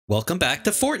Welcome back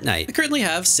to Fortnite. I currently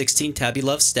have 16 Tabby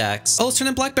Love stacks. Oh, let's turn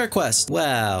in Black Bear Quest.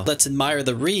 Wow. Let's admire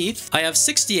the wreath. I have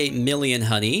 68 million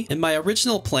honey, and my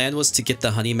original plan was to get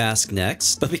the honey mask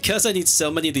next. But because I need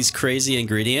so many of these crazy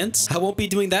ingredients, I won't be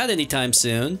doing that anytime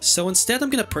soon. So instead, I'm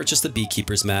gonna purchase the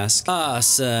beekeeper's mask.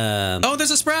 Awesome. Oh,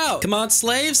 there's a sprout. Come on,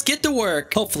 slaves, get to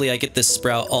work. Hopefully, I get this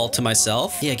sprout all to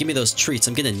myself. Yeah, give me those treats.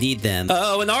 I'm gonna need them.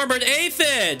 Oh, an armored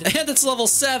aphid. And it's level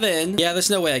 7. Yeah, there's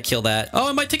no way I kill that. Oh,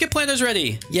 and my ticket planner's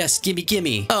ready. Yes,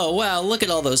 gimme. Oh, wow, look at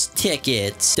all those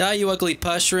tickets. Die, you ugly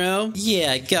mushroom.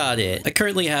 Yeah, I got it. I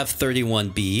currently have 31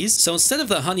 bees. So instead of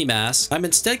the honey mask, I'm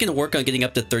instead going to work on getting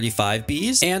up to 35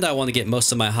 bees. And I want to get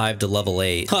most of my hive to level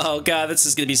 8. Oh, God, this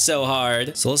is going to be so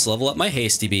hard. So let's level up my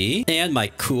hasty bee and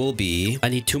my cool bee. I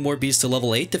need 2 more bees to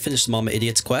level 8 to finish the Mama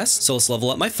Idiot's quest. So let's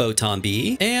level up my photon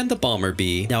bee and the bomber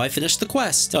bee. Now I finished the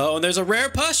quest. Oh, and there's a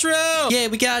rare mushroom. Yay,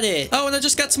 we got it. Oh, and I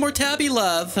just got some more Tabby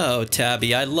love. Oh,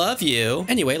 Tabby, I love you.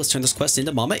 Anyway, let's turn this quest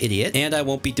into Mama Idiot, and I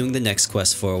won't be doing the next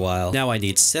quest for a while. Now I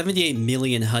need 78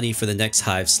 million honey for the next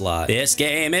hive slot. This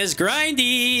game is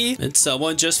grindy, and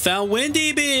someone just found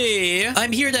Windy Bee.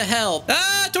 I'm here to help.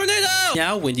 Ah, tornado!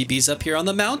 Now Windy Bee's up here on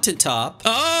the mountaintop.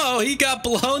 Oh, he got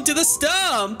blown to the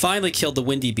stump. Finally killed the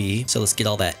Windy Bee, so let's get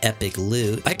all that epic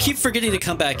loot. I keep forgetting to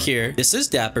come back here. This is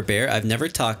Dapper Bear. I've never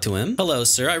talked to him. Hello,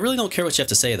 sir. I really don't care what you have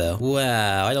to say, though.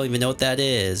 Wow, I don't even know what that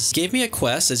is. Gave me a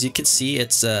quest. As you can see,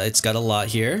 it's got a lot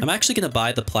here. I'm actually gonna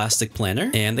buy the plastic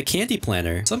planner and the candy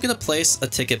planner. So I'm gonna place a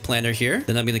ticket planner here.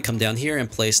 Then I'm gonna come down here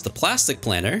and place the plastic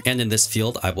planner. And in this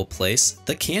field, I will place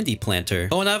the candy planter.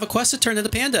 Oh, and I have a quest to turn into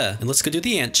Panda. And let's go do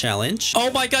the ant challenge. Oh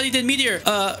my God, he did meteor.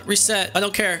 Reset. I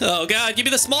don't care. Oh God, give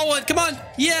me the small one. Come on.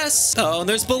 Yes. Oh, and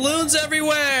there's balloons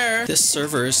everywhere. This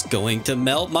server is going to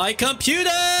melt my computer.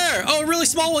 Oh, a really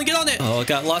small one. Get on it. Oh, I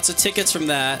got lots of tickets from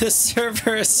that. This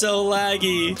server is so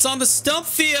laggy. It's on the stump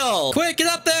field. Quick, get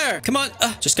up there. Come on.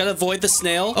 Just gotta avoid the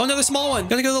snail. Oh, another small one.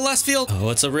 Gotta go to the last field. Oh,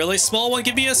 it's a really small one.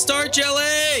 Give me a star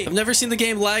jelly. I've never seen the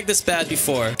game lag this bad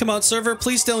before. Come on, server.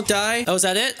 Please don't die. Oh, is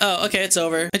that it? Oh, okay. It's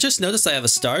over. I just noticed I have a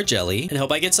star jelly and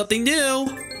hope I get something new.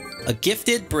 A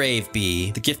gifted brave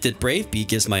bee. The gifted brave bee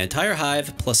gives my entire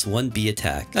hive plus 1 bee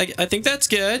attack. I think that's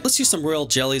good. Let's use some royal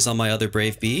jellies on my other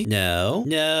brave bee. No.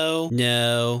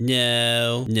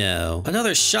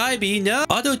 Another shy bee. No.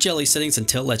 Auto jelly settings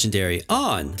until legendary.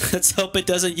 On. Let's hope it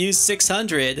doesn't use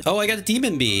 600. Oh, I got a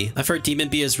demon bee. I've heard demon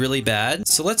bee is really bad.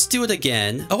 So let's do it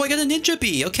again. Oh, I got a ninja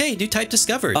bee. Okay, new type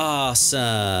discovered.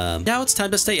 Awesome. Now it's time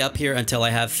to stay up here until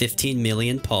I have 15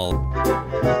 million pollen.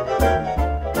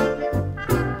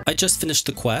 I just finished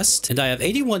the quest, and I have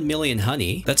 81 million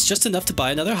honey. That's just enough to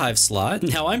buy another hive slot.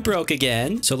 Now I'm broke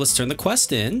again, so let's turn the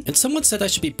quest in. And someone said I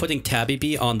should be putting Tabby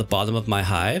Bee on the bottom of my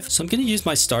hive, so I'm going to use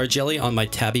my star jelly on my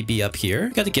Tabby Bee up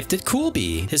here. Got a gifted cool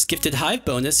bee. His gifted hive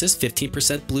bonus is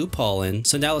 15% blue pollen.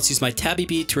 So now let's use my Tabby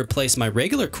Bee to replace my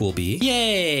regular cool bee.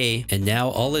 Yay! And now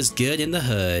all is good in the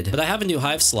hood. But I have a new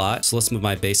hive slot, so let's move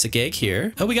my basic egg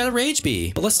here. Oh, we got a rage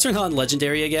bee. But let's turn on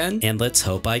legendary again, and let's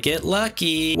hope I get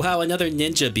lucky. Wow, another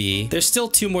ninja bee. There's still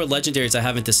 2 more legendaries I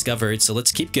haven't discovered, so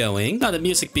let's keep going. Not a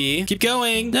music bee. Keep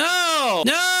going. No!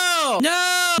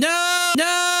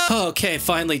 Okay,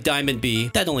 finally Diamond Bee.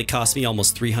 That only cost me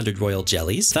almost 300 royal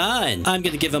jellies. Fun. I'm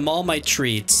gonna give him all my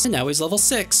treats. And now he's level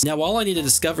 6. Now all I need to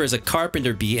discover is a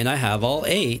Carpenter Bee, and I have all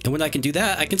 8. And when I can do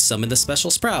that, I can summon the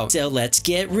special sprout. So let's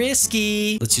get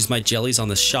risky. Let's use my jellies on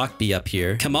the Shock Bee up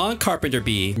here. Come on, Carpenter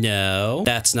Bee. No,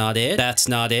 that's not it. That's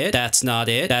not it. That's not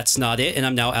it. That's not it. And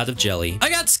I'm now out of jelly. I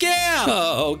got scammed!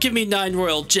 Oh, give me 9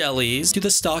 royal jellies. Do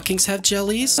the stockings have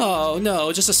jellies? Oh,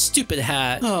 no, just a stupid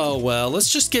hat. Oh, well,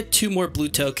 let's just get 2 more blue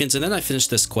tokens, and then I finish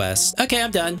this quest. Okay,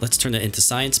 I'm done. Let's turn it into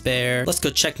Science Bear. Let's go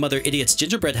check Mother Idiot's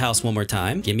gingerbread house one more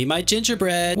time. Give me my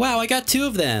gingerbread. Wow, I got 2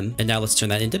 of them. And now let's turn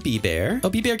that into Bee Bear. Oh,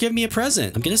 Bee Bear, give me a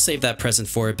present. I'm gonna save that present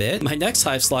for a bit. My next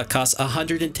hive slot costs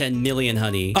 110 million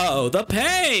honey. Oh, the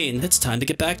pain! It's time to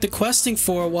get back to questing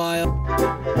for a while.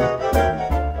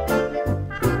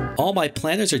 All my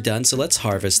planters are done, so let's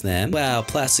harvest them. Wow,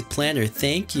 plastic planter,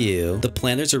 thank you. The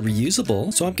planters are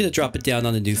reusable, so I'm gonna drop it down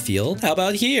on a new field. How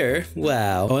about here?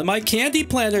 Wow. Oh, and my candy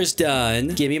planter's done.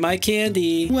 Give me my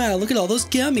candy. Wow, look at all those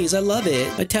gummies. I love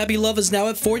it. My Tabby Love is now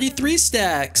at 43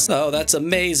 stacks. Oh, that's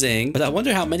amazing. But I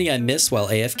wonder how many I missed while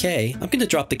AFK. I'm gonna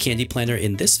drop the candy planter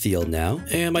in this field now.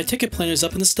 And my ticket planter's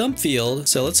up in the stump field,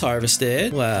 so let's harvest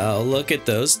it. Wow, look at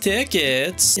those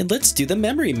tickets. And let's do the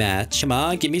memory match. Come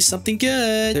on, give me something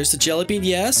good. There's the jelly bean?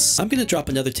 Yes. I'm gonna drop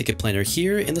another ticket planner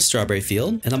here in the strawberry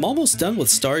field. And I'm almost done with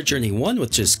Star Journey 1,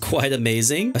 which is quite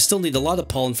amazing. I still need a lot of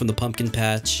pollen from the pumpkin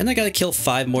patch. And I gotta kill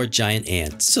 5 more giant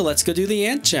ants. So let's go do the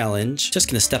ant challenge. Just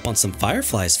gonna step on some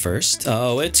fireflies first.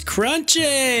 Oh, it's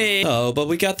crunchy. Oh, but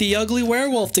we got the ugly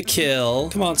werewolf to kill.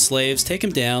 Come on, slaves. Take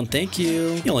him down. Thank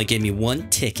you. You only gave me 1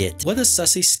 ticket. What a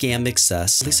sussy scam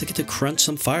success. At least I get to crunch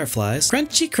some fireflies.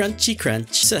 Crunchy, crunchy,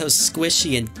 crunch. So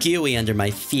squishy and gooey under my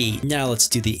feet. Now let's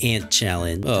do the ant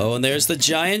challenge. Oh, and there's the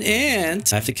giant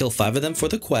ant. I have to kill 5 of them for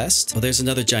the quest. Oh, there's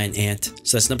another giant ant.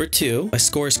 So that's number 2. My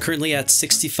score is currently at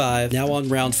 65. Now on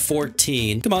round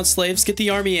 14. Come on, slaves. Get the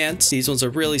army ants. These ones are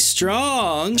really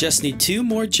strong. Just need 2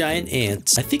 more giant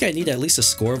ants. I think I need at least a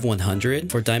score of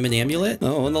 100 for Diamond Amulet.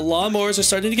 Oh, and the lawnmowers are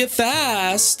starting to get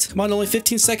fast. Come on, only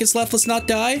 15 seconds left. Let's not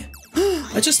die.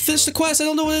 I just finished the quest. I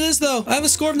don't know what it is, though. I have a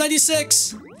score of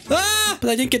 96. Ah! But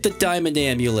I didn't get the diamond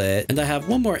amulet. And I have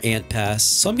 1 more ant pass.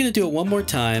 So I'm going to do it 1 more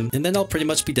time. And then I'll pretty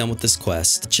much be done with this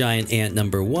quest. Giant ant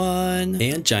number 1.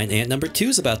 And giant ant number 2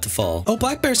 is about to fall. Oh,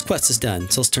 Black Bear's quest is done.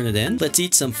 So let's turn it in. Let's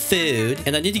eat some food.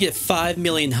 And I need to get 5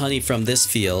 million honey from this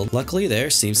field. Luckily, there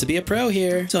seems to be a pro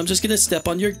here. So I'm just going to step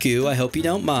on your goo. I hope you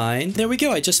don't mind. There we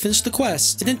go. I just finished the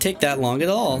quest. It didn't take that long at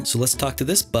all. So let's talk to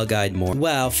this bug-eyed more.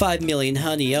 Wow, 5 million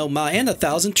honey. Oh my. And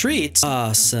 1,000 treats.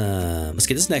 Awesome. Let's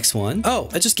get this next one. Oh,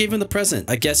 I just gave him the present.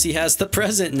 I guess he has the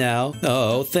present now.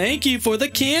 Oh, thank you for the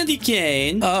candy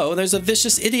cane. Oh, there's a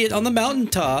vicious idiot on the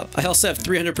mountaintop. I also have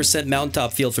 300%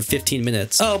 mountaintop field for 15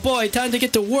 minutes. Oh boy, time to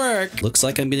get to work. Looks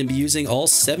like I'm going to be using all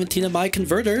 17 of my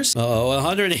converters. Oh,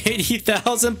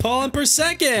 180,000 pollen per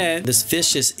second. This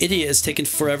vicious idiot is taking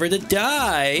forever to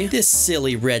die. This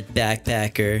silly red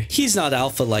backpacker. He's not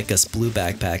alpha like us blue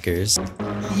backpackers.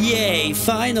 Yay,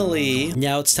 finally.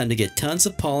 Now it's time to get tons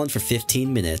of pollen for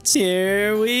 15 minutes.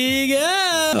 Here we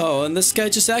go. Oh, and this guy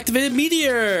just activated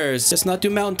meteors. Just not do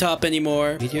mountaintop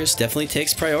anymore. Meteors definitely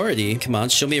takes priority. Come on,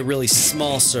 show me a really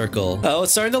small circle. Oh,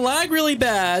 it's starting to lag really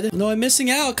bad. No, I'm missing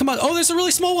out. Come on. Oh, there's a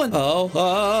really small one.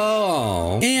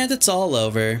 Oh. And it's all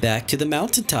over. Back to the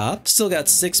mountaintop. Still got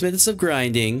 6 minutes of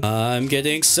grinding. I'm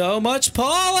getting so much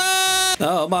pollen.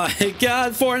 Oh my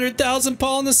god, 400,000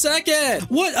 pollen a second.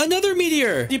 What? Another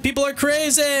meteor. You people are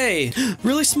crazy.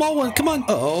 Really small one. Come on.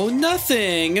 Oh,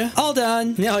 nothing. All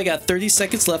done. Now I got 30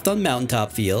 seconds left on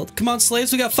mountaintop field. Come on,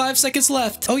 slaves. We got 5 seconds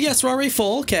left. Oh, yes, we're already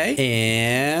full. Okay.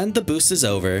 And the boost is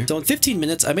over. So in 15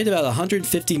 minutes, I made about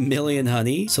 150 million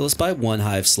honey. So let's buy 1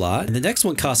 hive slot. And the next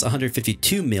one costs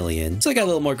 152 million. So I got a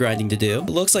little more grinding to do. It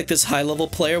looks like this high-level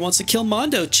player wants to kill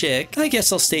Mondo Chick. I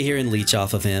guess I'll stay here and leech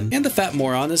off of him. And the fat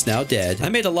moron is now dead. I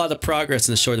made a lot of progress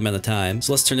in a short amount of time.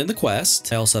 So let's turn in the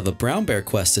quest. I also have a brown bear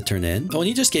quest to turn in. Oh, and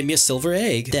he just gave me a silver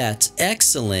egg. That's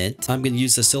excellent. I'm going to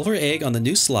use the silver egg on the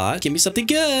new slot. Give me something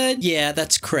good. Yeah,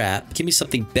 that's crap. Give me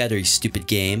something better, you stupid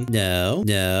game. No,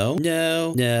 no,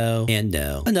 no, no, and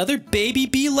no. Another baby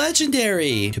bee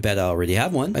legendary. Too bad I already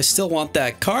have one. I still want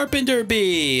that carpenter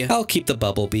bee. I'll keep the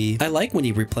bubble bee. I like when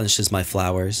he replenishes my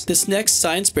flowers. This next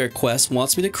science bear quest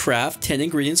wants me to craft 10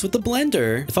 ingredients with the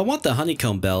blender. If I want the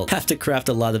honeycomb belt, I have to craft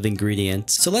a lot of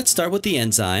ingredients. So let's start with the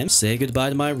enzymes. Say goodbye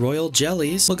to my royal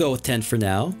jellies. We'll go with 10 for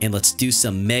now. And let's do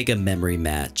some mega memory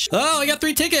match. Oh, I got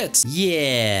 3 tickets.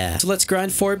 Yeah. So let's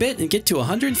grind for a bit and get to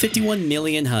 151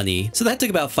 million honey. So that took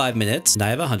about 5 minutes. And I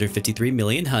have 153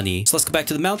 million honey. So let's go back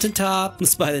to the mountaintop.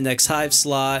 Let's buy the next hive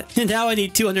slot. And now I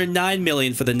need 209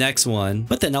 million for the next one.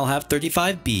 But then I'll have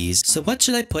 35 bees. So what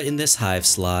should I put in this hive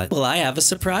slot? Well, I have a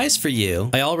surprise for you.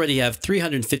 I already have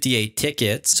 358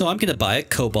 tickets. So I'm going to buy a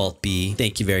cobalt bee.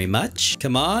 Thank you very much.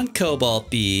 Come on, cobalt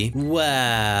bee.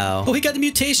 Wow. Oh, he got a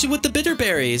mutation with the bitter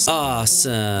berries.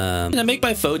 Awesome. Can I make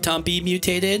my photon bee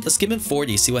mutated? Let's give him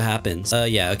 40. See what happens.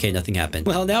 Yeah, okay, nothing happened.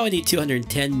 Well, now I need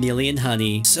 210 million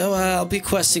honey. So I'll be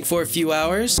questing for a few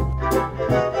hours.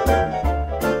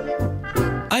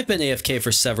 I've been AFK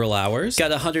for several hours, got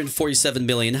 147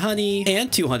 million honey,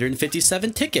 and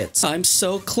 257 tickets. I'm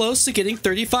so close to getting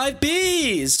 35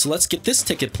 bees! So let's get this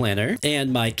ticket planner,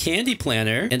 and my candy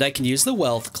planner, and I can use the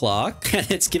wealth clock,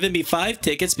 and it's given me 5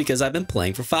 tickets because I've been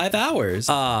playing for 5 hours.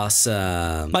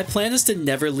 Awesome. My plan is to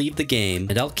never leave the game,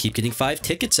 and I'll keep getting 5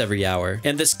 tickets every hour.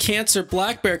 And this Cancer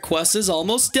Black Bear quest is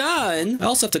almost done! I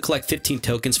also have to collect 15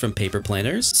 tokens from paper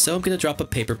planners, so I'm gonna drop a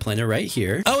paper planner right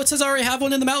here. Oh, it says I already have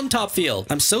one in the mountaintop field.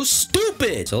 I'm so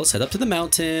stupid. So let's head up to the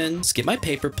mountain. Let's get my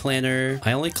paper planner.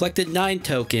 I only collected 9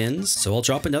 tokens, so I'll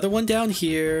drop another one down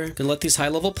here. Gonna let these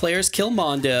high-level players kill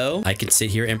Mondo. I can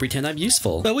sit here and pretend I'm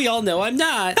useful, but we all know I'm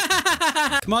not.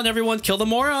 Come on, everyone, kill the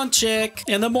moron chick.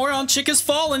 And the moron chick has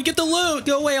fallen. Get the loot.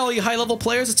 Go away, all you high-level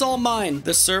players. It's all mine.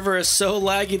 The server is so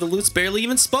laggy, the loot's barely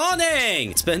even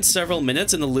spawning. It's been several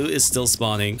minutes and the loot is still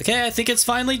spawning. Okay, I think it's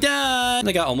finally done.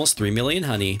 I got almost 3 million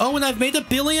honey. Oh, and I've made 1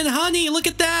 billion honey. Look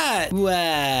at that.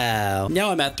 Wow. Now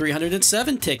I'm at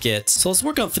 307 tickets. So let's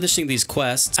work on finishing these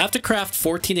quests. I have to craft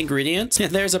 14 ingredients.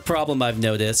 And there's a problem I've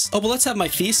noticed. Oh, but let's have my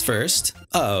feast first.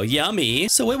 Oh, yummy.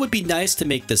 So it would be nice to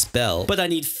make this belt, but I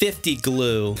need 50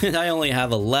 glue and I only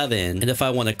have 11. And if I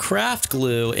want to craft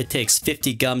glue, it takes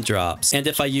 50 gumdrops. And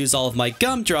if I use all of my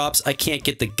gumdrops, I can't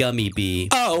get the Gummy Bee.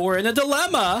 Oh, we're in a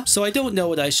dilemma. So I don't know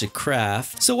what I should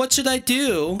craft. So what should I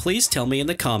do? Please tell me in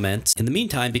the comments. In the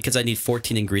meantime, because I need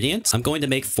 14 ingredients, I'm going to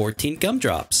make 14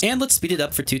 gumdrops. And let's speed it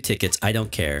up for 2 tickets. I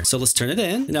don't care. So let's turn it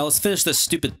in. And now let's finish this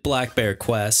stupid black bear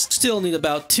quest. Still need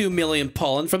about 2 million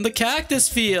pollen from the cactus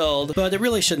field, but it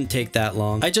really shouldn't take that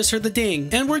long. I just heard the ding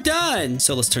and we're done.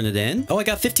 So let's turn it in. Oh, I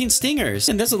got 15 stingers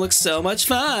and this will look so much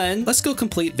fun. Let's go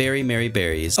complete Very Merry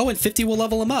Berries. Oh, and 50 will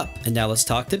level them up. And now let's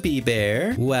talk to Bee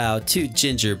Bear. Wow, 2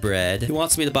 gingerbread. He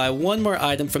wants me to buy 1 more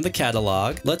item from the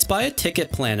catalog. Let's buy a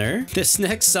ticket planner. This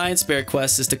next science bear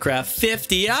quest is to craft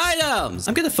 50 items.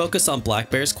 I'm going to focus on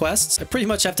black bear's quests. I pretty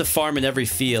much have to farm in every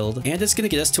field and it's going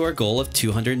to get us to our goal of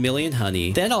 200 million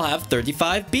honey. Then I'll have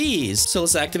 35 bees. So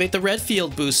let's activate the red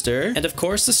field booster. And of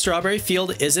course, the strawberry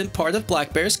field isn't part of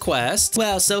black bear's quest.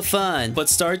 Wow, so fun. But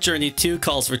Star Journey 2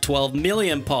 calls for 12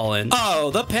 million pollen.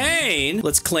 Oh, the pain.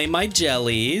 Let's claim my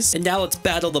jellies. And now let's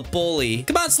battle the bully.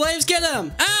 Come on, slaves, get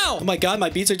him. Ow! Oh my god, my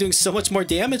bees are doing so much more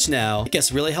damage now. I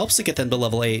guess it really helps to get them to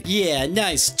level 8. Yeah,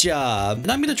 nice job.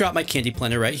 And I'm gonna drop my candy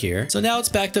planter right here. So now it's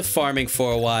back to farming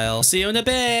for a while. See you in a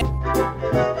bit.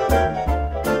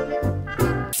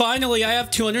 Finally, I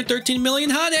have 213 million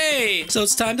honey! So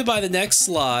it's time to buy the next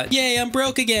slot. Yay, I'm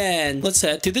broke again! Let's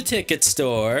head to the ticket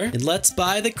store, and let's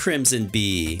buy the Crimson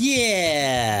Bee.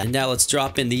 Yeah! And now let's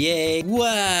drop in the egg.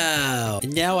 Wow!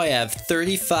 And now I have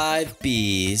 35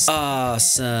 bees.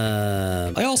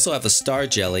 Awesome! I also have a star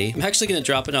jelly. I'm actually gonna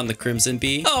drop it on the Crimson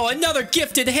Bee. Oh, another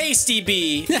gifted Hasty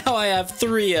Bee! Now I have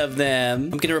 3 of them.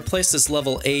 I'm gonna replace this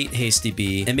level 8 Hasty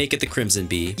Bee and make it the Crimson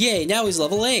Bee. Yay, now he's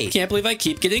level 8. Can't believe I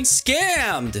keep getting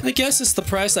scammed! I guess it's the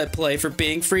price I pay for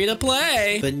being free to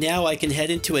play. But now I can head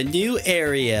into a new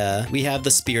area. We have the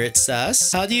Spirit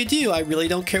Sus. How do you do? I really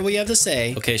don't care what you have to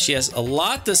say. Okay, she has a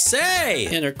lot to say.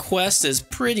 And her quest is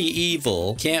pretty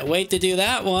evil. Can't wait to do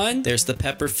that one. There's the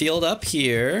pepper field up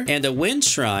here. And a wind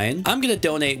shrine. I'm gonna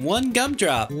donate 1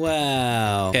 gumdrop.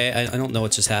 Wow. Okay, I don't know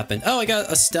what just happened. Oh, I got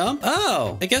a stump?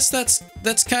 Oh, I guess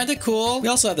that's kind of cool. We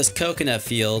also have this coconut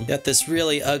field. Got this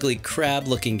really ugly crab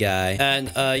looking guy.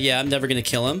 And yeah, I'm never gonna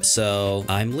kill him, so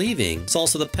I'm leaving. It's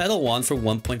also the petal wand for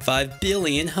 1.5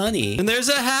 billion honey. And there's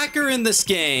a hacker in this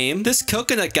game. This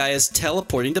coconut guy is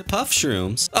teleporting to puff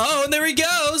shrooms. Oh, and there he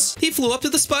goes. He flew up to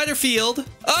the spider field.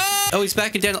 Oh, he's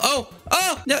backing down. Oh,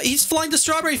 no, he's flying to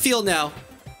strawberry field now.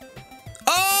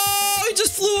 Oh, he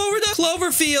just flew over to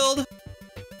clover field.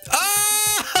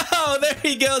 Oh, there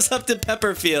he goes up to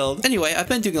Pepperfield. Anyway, I've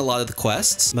been doing a lot of the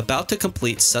quests. I'm about to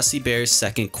complete Sussy Bear's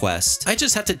second quest. I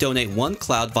just have to donate 1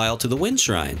 cloud vial to the Wind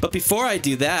Shrine. But before I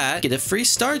do that, get a free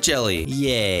star jelly.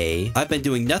 Yay. I've been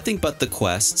doing nothing but the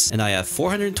quests, and I have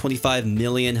 425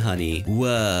 million honey.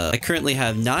 Whoa. I currently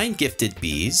have 9 gifted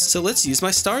bees, so let's use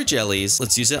my star jellies.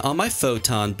 Let's use it on my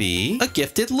photon bee, a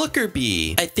gifted looker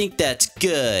bee. I think that's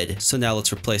good. So now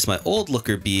let's replace my old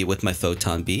looker bee with my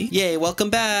photon bee. Yay, welcome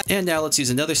back. And now let's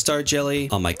use another star jelly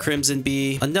on my crimson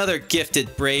bee, another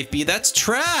gifted brave bee. That's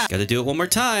trash. Gotta do it one more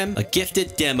time. A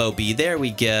gifted demo bee. There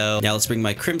we go. Now let's bring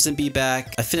my crimson bee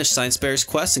back. I finished Science Bear's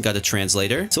quest and got a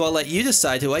translator, so I'll let you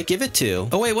decide who I give it to.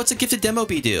 Oh wait, what's a gifted demo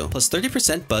bee do? Plus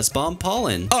 30% buzz bomb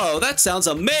pollen. Oh, that sounds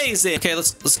amazing. Okay,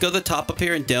 let's go to the top up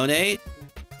here and donate.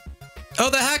 Oh,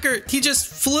 the hacker, he just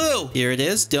flew. Here it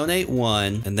is, donate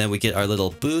 1. And then we get our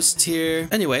little boost here.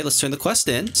 Anyway, let's turn the quest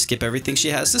in. Skip everything she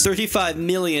has. This 35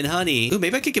 million honey. Ooh,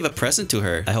 maybe I could give a present to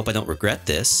her. I hope I don't regret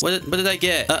this. What did I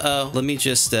get? Uh-oh. Let me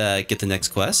just get the next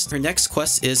quest. Her next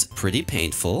quest is pretty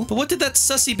painful. But what did that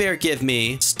Sussy Bear give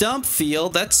me? Stump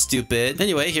field, that's stupid.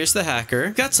 Anyway, here's the hacker.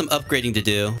 Got some upgrading to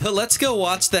do. But let's go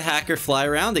watch the hacker fly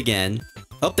around again.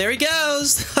 Oh, there he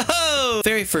goes.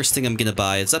 Very first thing I'm gonna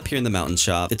buy is up here in the mountain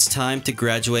shop. It's time to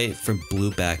graduate from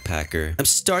Blue Backpacker. I'm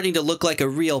starting to look like a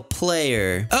real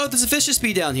player. Oh, there's a vicious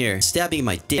bee down here. Stabbing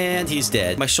my dick. And he's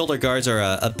dead. My shoulder guards are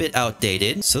a bit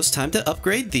outdated. So it's time to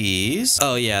upgrade these.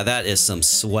 Oh yeah, that is some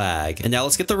swag. And now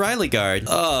let's get the Riley guard.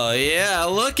 Oh yeah,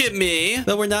 look at me.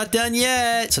 But we're not done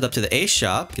yet. Set up to the A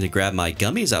shop. Gonna grab my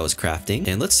gummies I was crafting.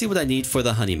 And let's see what I need for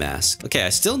the honey mask. Okay, I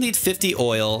still need 50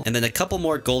 oil and then a couple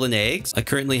more golden eggs. I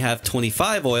currently have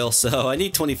 25 oil, so I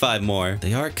need 25 more.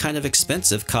 They are kind of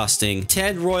expensive, costing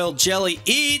 10 royal jelly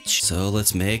each. So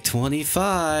let's make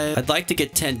 25. I'd like to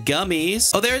get 10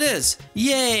 gummies. Oh, there it is.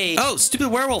 Yay. Oh, stupid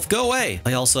werewolf, go away.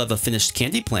 I also have a finished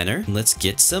candy planner. Let's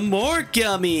get some more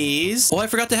gummies. Oh, I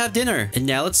forgot to have dinner. And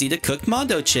now let's eat a cooked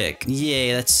Mondo chick.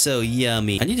 Yay, that's so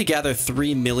yummy. I need to gather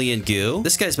 3 million goo.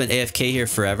 This guy's been AFK here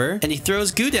forever, and he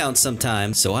throws goo down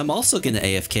sometimes. So I'm also gonna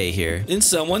AFK here. And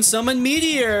someone summon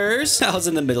meteors. I was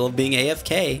in the middle of being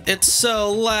AFK. It's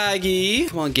so laggy.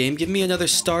 Come on, game, give me another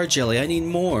star jelly. I need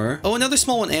more. Oh, another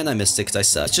small one, and I missed it because I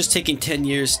suck. It's just taking 10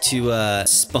 years to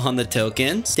spawn the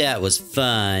tokens. That was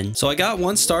fun. So I got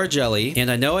 1 star jelly,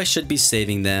 and I know I should be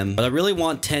saving them, but I really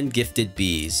want 10 gifted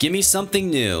bees. Give me something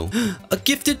new. A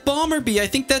gifted bomber bee. I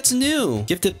think that's new.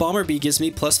 Gifted bomber bee gives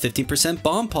me plus 15%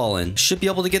 bomb pollen. Should be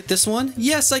able to get this one.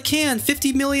 Yes, I can.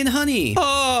 50 million honey.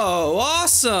 Oh,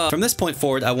 awesome. From this point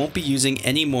forward, I won't be using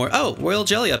any more. Oh, royal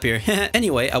jelly up here.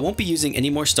 Anyway, I won't be using any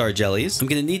more star jellies. I'm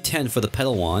going to need 10 for the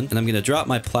petal wand, and I'm going to drop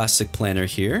my plastic planner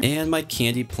here and my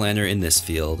candy planner in this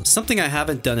field. Something I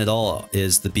haven't done at all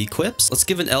is the bee quips. Let's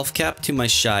give an elf cap to my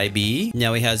shy bee.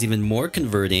 Now he has even more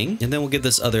converting, and then we'll give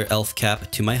this other elf cap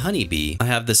to my honey bee. I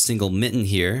have this single mitten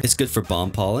here. It's good for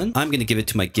bomb pollen. I'm going to give it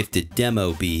to my gifted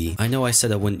demo bee. I know I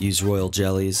said I wouldn't use royal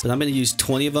jellies, but I'm going to use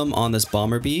 20 of them on this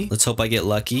bomber bee. Let's hope I get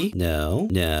lucky. No,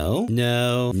 no,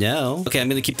 no, no. Okay, I'm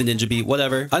going to keep the ninja bee.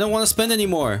 Whatever. I don't want to spend any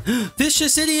more.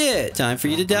 Vicious idiot. Time for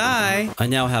you to die. I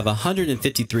now have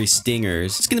 153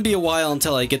 stingers. It's going to be a while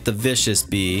until I get the vicious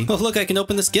bee. Oh, look, I can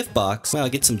open this gift box. Wow,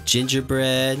 get some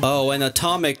gingerbread. Oh, an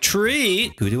atomic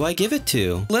treat. Who do I give it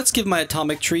to? Let's give my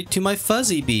atomic treat to my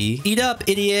fuzzy bee. Eat up,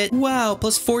 idiot. Wow,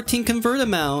 plus 14 convert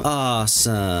amount.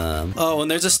 Awesome. Oh, and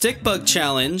there's a stick bug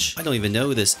challenge. I don't even know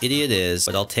who this idiot is,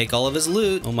 but I'll take all of his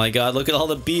loot. Oh my god, look at all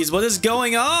the bees. What is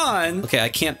going on? Okay, I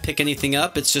can't pick anything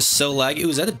up. It's just so laggy. Ooh,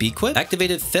 is that a bee quip?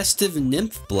 Activated festive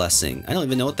nymph blessing. I don't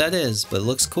even know what that is, but it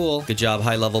looks cool. Good job,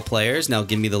 high level players. Now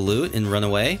give me the loot and run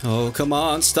away. Oh, come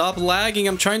on. Stop lagging.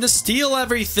 I'm trying to steal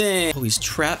everything. Oh, he's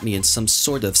trapped me in some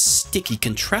sort of sticky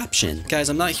contraption. Guys,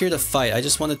 I'm not here to fight. I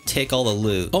just want to take all the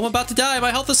loot. Oh, I'm about to die.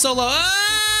 My health is so low.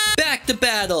 Ah! Back to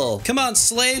battle. Come on,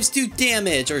 slaves, do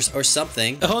damage or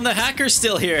something. Oh, and the hacker's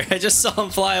still here. I just saw him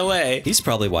fly away. He's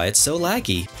probably why it's so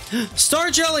laggy. Star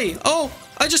jelly. Oh,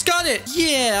 I just got it.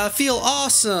 Yeah, I feel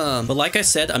awesome. But like I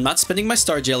said, I'm not spending my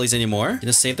star jellies anymore. I'm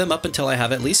gonna save them up until I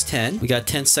have at least 10. We got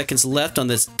 10 seconds left on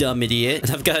this dumb idiot.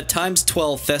 And I've got a times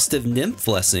 12 festive nymph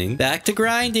blessing. Back to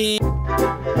grinding.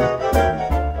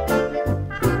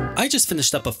 I just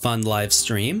finished up a fun live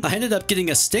stream. I ended up getting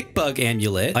a stick bug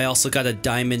amulet. I also got a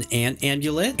diamond ant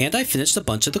amulet, and I finished a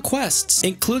bunch of the quests,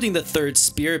 including the 3rd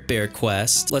spirit bear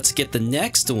quest. Let's get the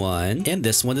next one, and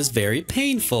this one is very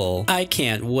painful. I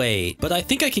can't wait, but I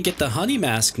think I can get the honey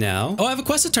mask now. Oh, I have a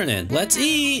quest to turn in. Let's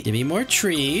eat. Give me more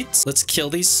treats. Let's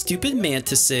kill these stupid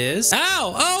mantises.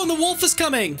 Ow! Oh, and the wolf is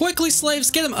coming. Quickly,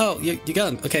 slaves, get him. Oh, you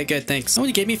got him. Okay, good, thanks. Oh, and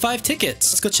you gave me 5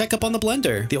 tickets. Let's go check up on the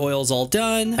blender. The oil's all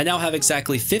done. I now have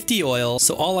exactly 50 oil,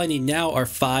 so all I need now are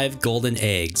 5 golden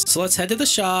eggs. So let's head to the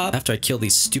shop after I kill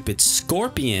these stupid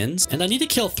scorpions, and I need to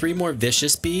kill 3 more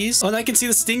vicious bees. Oh, and I can see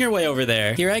the stinger way over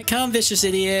there. Here I come, vicious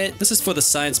idiot. This is for the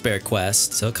science bear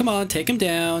quest, so come on, take him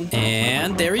down.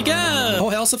 And there we go. Oh,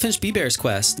 I also finished bee bear's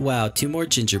quest. Wow, 2 more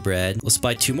gingerbread. Let's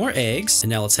buy 2 more eggs, and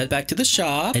now let's head back to the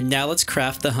shop, and now let's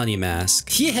craft the honey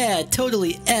mask. Yeah,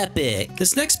 totally epic.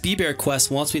 This next bee bear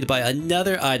quest wants me to buy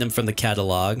another item from the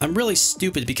catalog. I'm really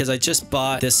stupid because I just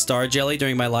bought this star jelly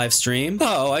during my live stream.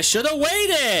 Oh, I should have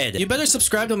waited. You better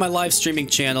subscribe to my live streaming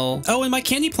channel. Oh, and my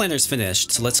candy planner's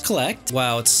finished. So let's collect.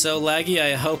 Wow, it's so laggy.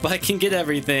 I hope I can get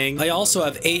everything. I also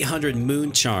have 800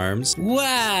 moon charms.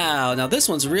 Wow, now this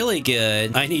one's really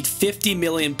good. I need 50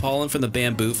 million pollen from the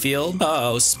bamboo field.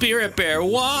 Oh, spirit bear,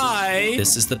 why?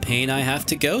 This is the pain I have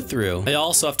to go through. I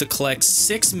also have to collect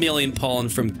 6 million pollen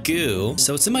from goo.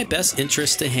 So it's in my best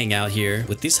interest to hang out here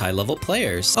with these high level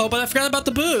players. Oh, but I forgot about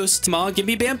the boost. Come on, give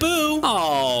me bamboo.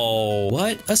 Oh,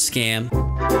 what a scam.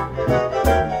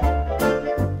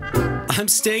 I'm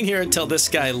staying here until this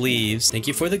guy leaves. Thank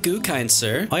you for the goo, kind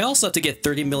sir. I also have to get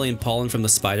 30 million pollen from the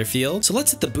spider field. So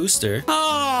let's hit the booster.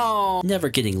 Oh, Never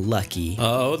getting lucky.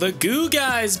 Oh, the goo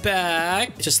guy's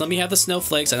back. Just let me have the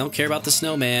snowflakes. I don't care about the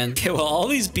snowman. Okay, well, all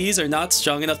these bees are not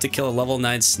strong enough to kill a level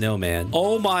 9 snowman.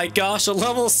 Oh my gosh, a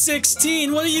level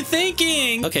 16. What are you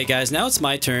thinking? Okay, guys, now it's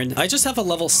my turn. I just have a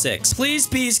level 6. Please,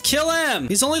 bees, kill him.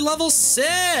 He's only level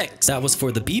 6. That was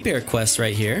for the bee bear quest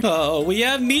right here. Oh, we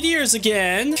have meteors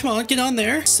again. Come on, get on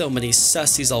there. So many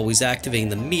sussies always activating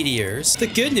the meteors. The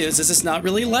good news is it's not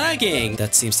really lagging.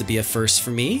 That seems to be a first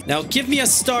for me. Now give me a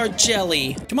star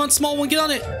jelly. Come on, small one, get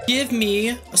on it. Give me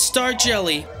a star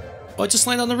jelly. Oh, I just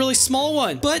landed on a really small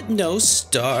one, but no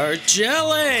star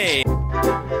jelly.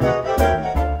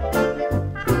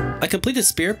 I completed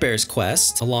Spirit Bear's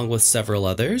quest, along with several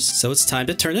others, so it's time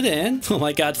to turn it in. Oh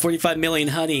my god, 45 million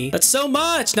honey. That's so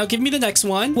much! Now give me the next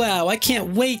one. Wow, I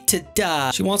can't wait to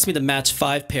die. She wants me to match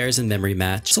 5 pairs in memory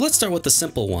match. So let's start with the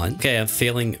simple one. Okay, I'm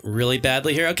failing really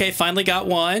badly here. Okay, finally got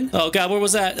one. Oh god, where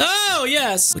was that? Oh,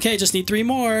 yes! Okay, just need 3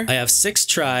 more. I have 6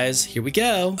 tries. Here we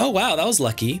go. Oh wow, that was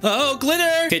lucky. Oh,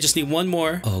 glitter! Okay, just need 1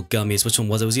 more. Oh, gummies, which one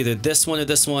was it? It was either this one or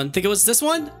this one. I think it was this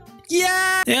one?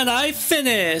 Yeah! And I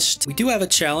finished! We do have a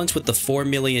challenge with the 4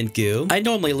 million goo. I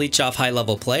normally leech off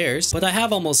high-level players, but I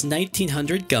have almost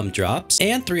 1,900 gumdrops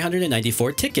and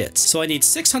 394 tickets. So I need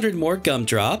 600 more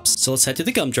gumdrops. So let's head to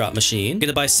the gumdrop machine. I'm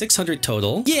gonna buy 600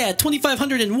 total. Yeah,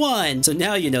 2,501! So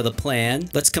now you know the plan.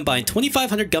 Let's combine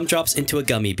 2,500 gumdrops into a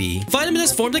gummy bee. Vitamin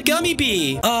has formed a gummy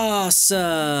bee!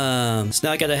 Awesome! So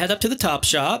now I gotta head up to the top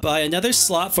shop, buy another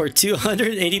slot for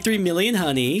 283 million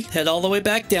honey, head all the way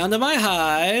back down to my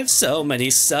hives. So many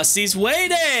sussies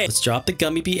waiting! Let's drop the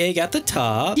gummy bee egg at the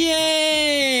top.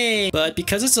 Yay! But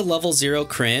because it's a level 0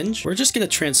 cringe, we're just gonna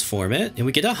transform it and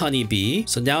we get a honeybee.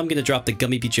 So now I'm gonna drop the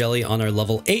gummy bee jelly on our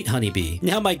level 8 honeybee.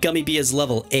 Now my gummy bee is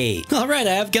level 8. Alright,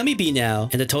 I have gummy bee now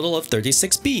and a total of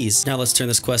 36 bees. Now let's turn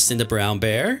this quest into brown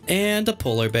bear and a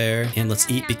polar bear. And let's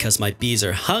eat because my bees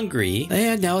are hungry.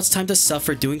 And now it's time to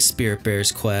suffer doing Spirit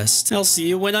Bear's quest. I'll see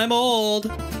you when I'm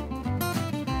old.